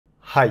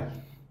Hi,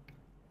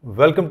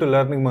 welcome to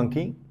Learning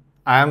Monkey.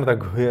 I am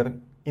Raghu here.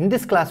 In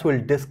this class, we'll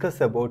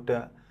discuss about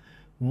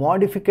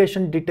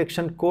modification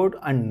detection code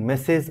and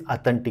message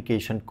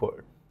authentication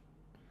code.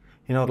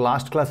 In our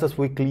last classes,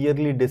 we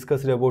clearly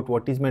discussed about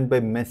what is meant by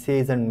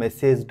message and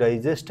message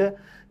digest.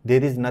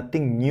 There is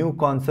nothing new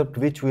concept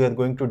which we are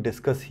going to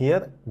discuss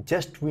here.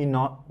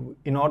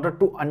 In order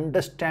to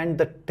understand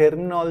the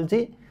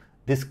terminology,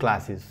 this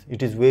class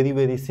it is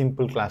very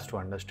simple class to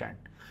understand.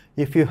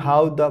 If you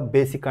have the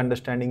basic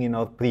understanding in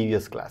our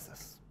previous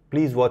classes,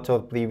 please watch our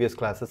previous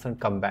classes and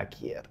come back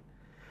here.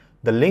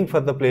 The link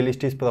for the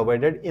playlist is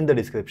provided in the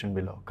description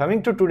below.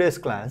 Coming to today's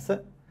class,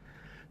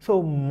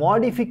 so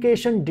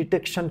modification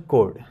detection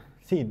code.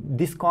 See,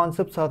 these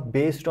concepts are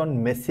based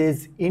on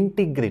message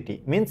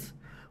integrity. Means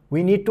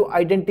we need to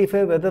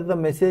identify whether the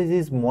message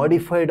is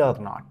modified or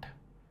not.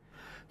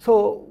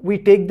 So we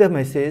take the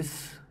message,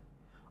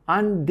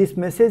 and this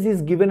message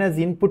is given as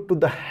input to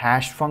the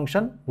hash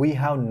function. We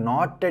have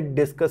not yet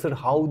discussed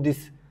how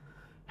this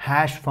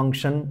hash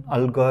function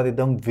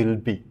algorithm will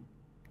be.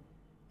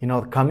 In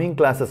our coming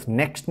classes,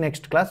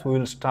 next class, we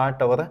will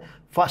start our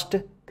first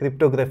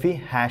cryptography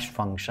hash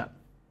function.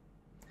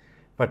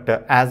 But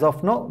as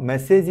of now,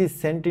 message is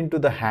sent into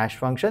the hash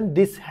function.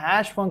 This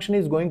hash function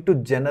is going to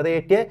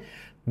generate a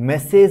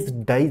message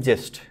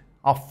digest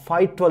of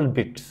 512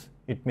 bits.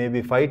 It may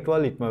be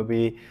 512, it may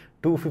be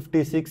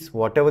 256,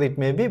 whatever it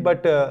may be,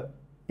 but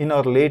in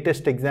our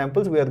latest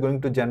examples, we are going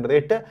to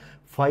generate a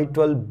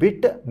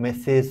 512-bit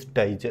message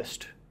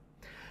digest.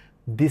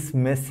 This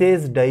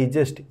message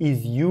digest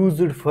is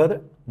used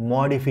for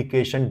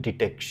modification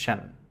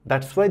detection.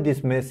 That's why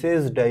this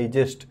message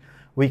digest,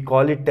 we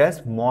call it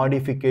as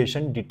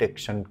modification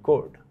detection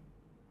code.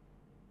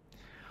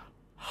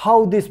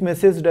 How this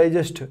message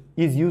digest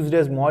is used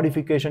as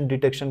modification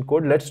detection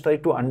code, let's try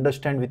to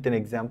understand with an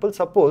example.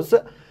 Suppose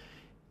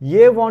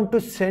A want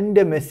to send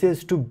a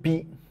message to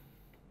B.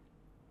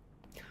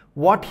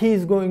 What he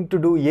is going to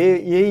do,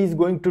 A is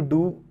going to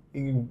do,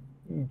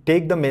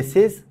 take the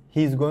message,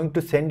 he is going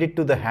to send it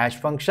to the hash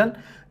function.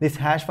 This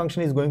hash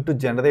function is going to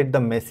generate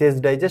the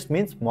message digest,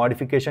 means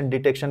modification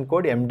detection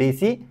code,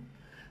 MDC.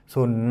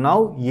 So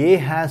now A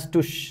has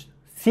to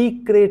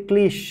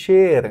secretly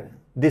share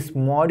this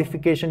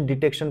modification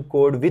detection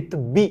code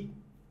with B.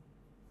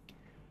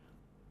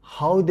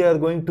 How they are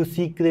going to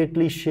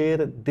secretly share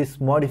this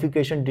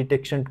modification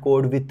detection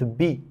code with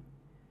B?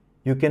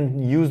 You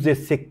can use a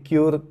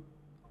secure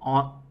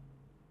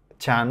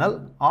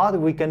channel, or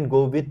we can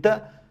go with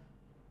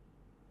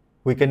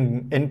we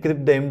can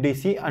encrypt the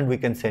MDC and we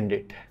can send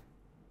it.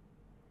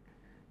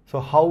 So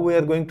how we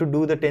are going to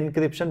do that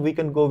encryption? We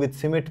can go with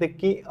symmetric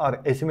key or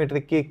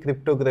asymmetric key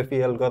cryptography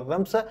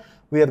algorithms.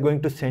 We are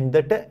going to send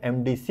that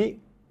MDC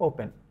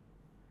open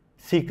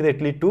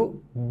secretly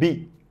to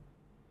B.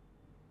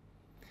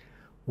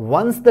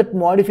 Once that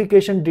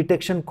modification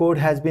detection code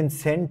has been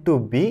sent to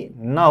B,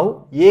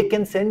 now A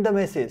can send the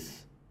message.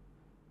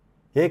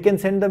 A can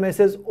send the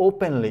message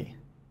openly.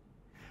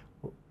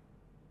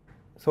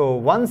 So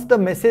once the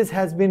message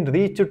has been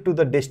reached to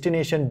the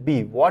destination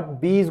B,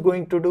 what B is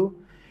going to do?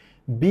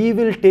 B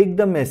will take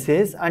the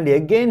message and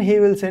again he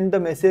will send the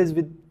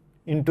message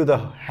into the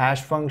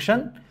hash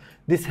function.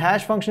 This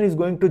hash function is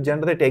going to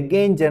generate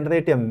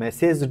a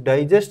message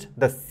digest.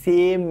 The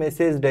same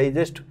message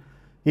digest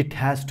it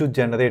has to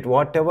generate.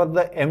 Whatever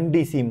the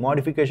MDC,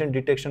 modification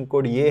detection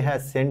code, A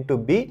has sent to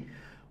B,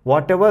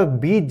 whatever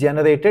B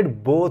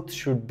generated, both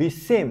should be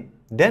same.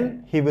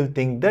 Then he will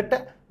think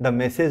that the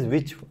message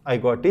which I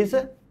got is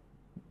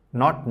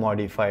not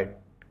modified.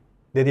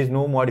 There is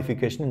no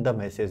modification in the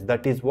message.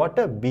 That is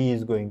what B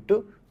is going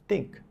to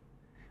think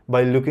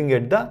by looking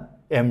at the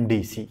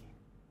MDC.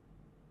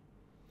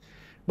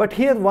 But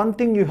here one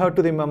thing you have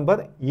to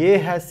remember, A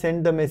has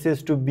sent the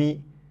message to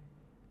B,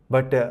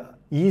 but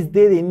is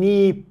there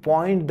any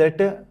point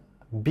that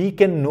B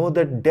can know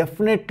that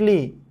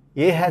definitely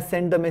A has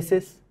sent the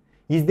message?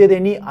 Is there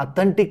any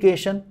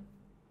authentication?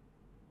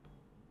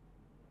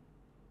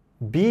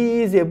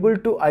 B is able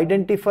to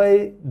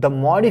identify the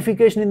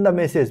modification in the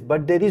message,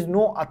 but there is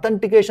no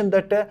authentication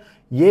that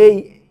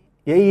A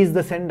is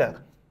the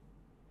sender.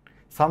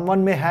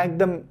 Someone may hack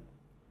the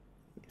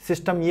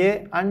system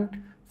A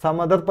and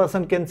some other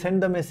person can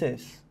send the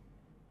message.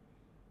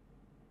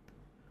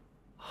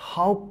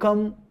 How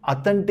come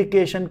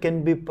authentication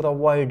can be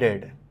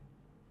provided?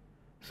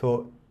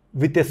 So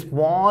with a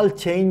small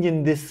change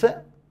in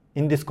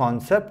this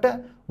concept,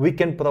 we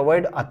can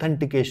provide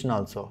authentication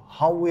also.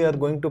 How we are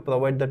going to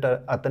provide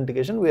that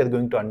authentication, we are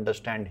going to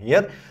understand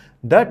here.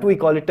 That we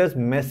call it as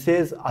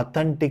message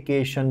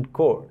authentication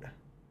code.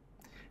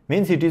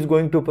 Means it is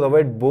going to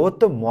provide both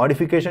the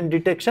modification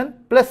detection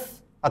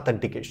plus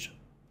authentication.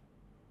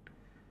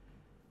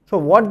 So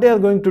what they are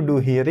going to do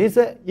here is,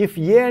 if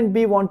A and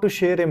B want to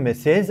share a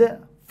message,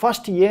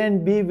 first A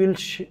and B will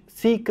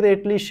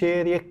secretly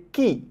share a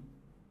key,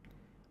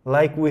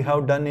 like we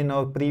have done in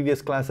our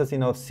previous classes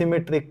in our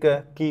symmetric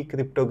key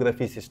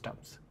cryptography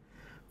systems.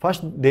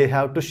 First they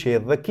have to share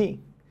the key.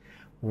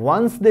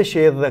 Once they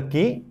share the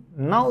key,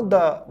 now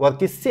the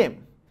work is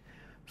same.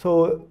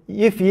 So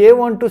if A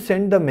want to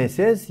send the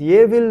message,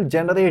 A will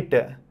generate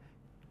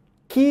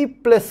key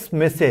plus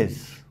message.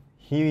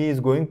 He is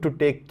going to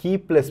take key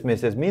plus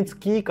message, means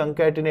key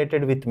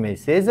concatenated with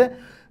message.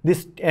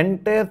 This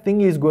entire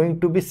thing is going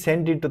to be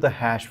sent into the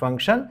hash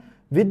function.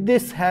 With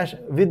this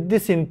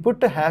input,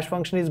 the hash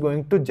function is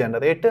going to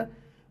generate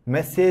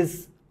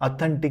message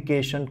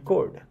authentication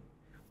code.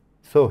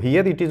 So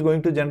here it is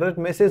going to generate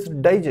message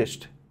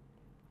digest.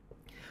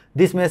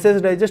 This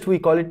message digest, we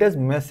call it as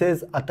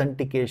message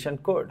authentication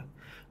code.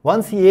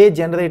 Once A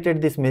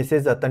generated this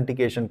message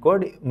authentication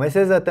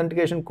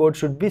code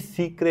should be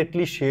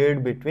secretly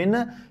shared between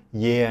A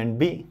and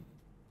B.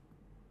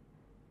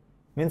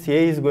 Means A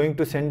is going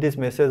to send this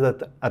message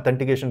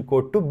authentication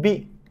code to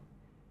B.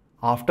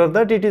 After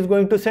that, it is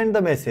going to send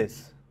the message.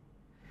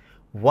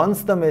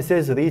 Once the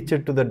message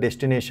reaches to the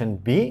destination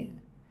B,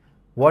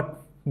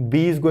 what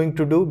B is going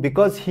to do,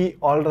 because he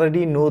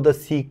already knows the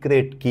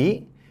secret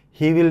key,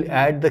 he will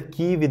add the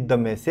key with the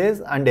message,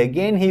 and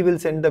again he will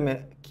send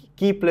the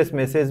key plus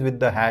message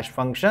with the hash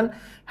function.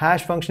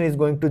 Hash function is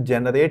going to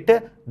generate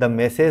the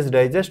message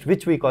digest,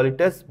 which we call it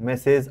as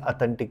message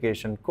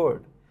authentication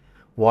code.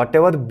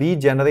 Whatever B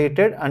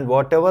generated and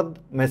whatever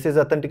message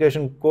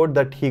authentication code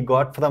that he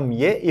got from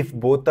A, if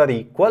both are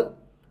equal,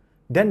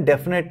 then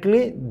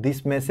definitely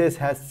this message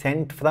has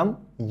sent from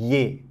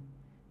A,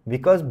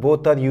 because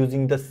both are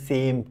using the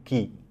same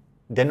key.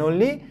 Then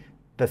only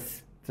the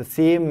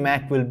same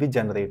MAC will be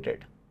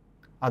generated.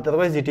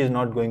 Otherwise, it is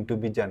not going to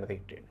be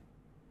generated.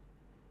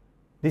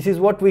 This is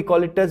what we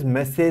call it as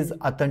message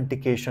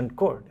authentication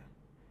code.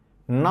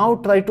 Now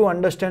try to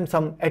understand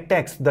some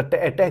attacks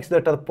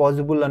that are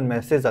possible on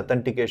message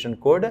authentication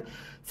code.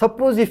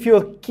 Suppose if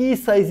your key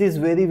size is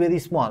very, very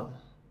small.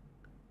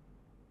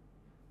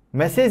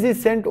 Message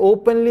is sent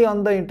openly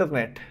on the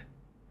internet.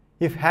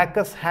 If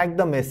hackers hack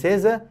the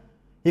message,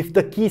 if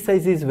the key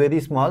size is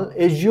very small,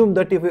 assume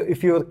that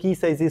if your key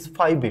size is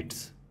 5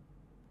 bits.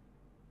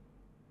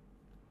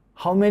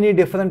 How many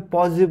different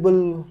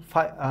possibilities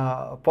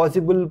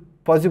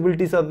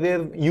are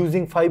there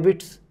using 5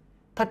 bits?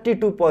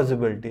 32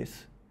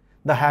 possibilities.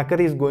 The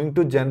hacker is going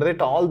to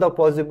generate all the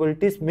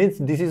possibilities, means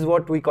this is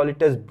what we call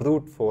it as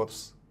brute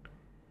force.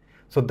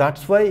 So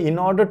that's why in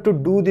order to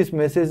do this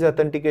message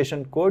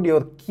authentication code,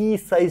 your key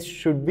size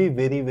should be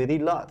very, very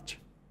large.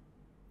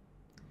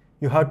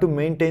 You have to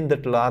maintain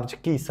that large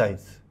key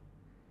size.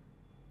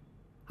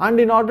 And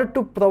in order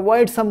to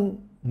provide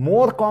some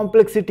more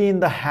complexity in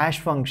the hash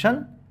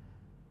function,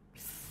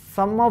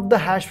 some of the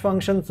hash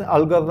functions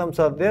algorithms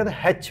are there,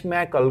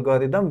 HMAC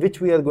algorithm, which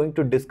we are going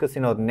to discuss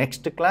in our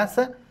next class.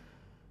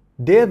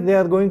 There they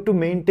are going to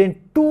maintain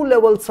 2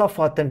 levels of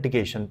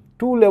authentication,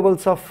 2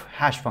 levels of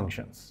hash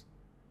functions.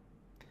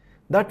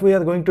 That we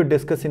are going to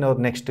discuss in our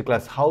next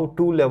class, how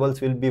 2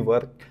 levels will be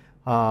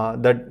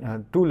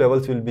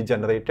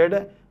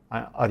generated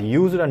or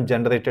used and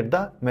generated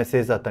the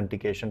message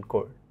authentication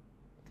code.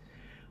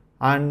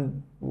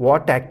 And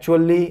what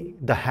actually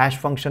the hash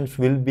functions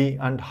will be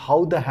and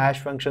how the hash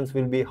functions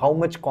will be, how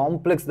much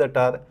complex that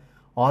are,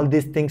 all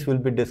these things will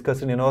be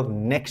discussed in our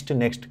next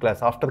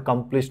class. After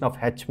completion of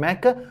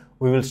HMAC,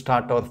 we will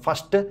start our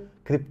first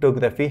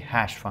cryptography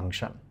hash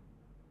function.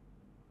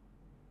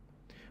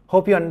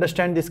 Hope you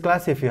understand this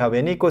class. If you have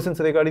any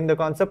questions regarding the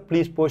concept,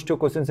 please post your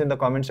questions in the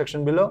comment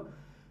section below.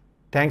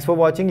 Thanks for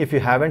watching. If you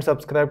haven't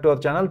subscribed to our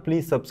channel,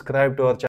 please subscribe to our channel.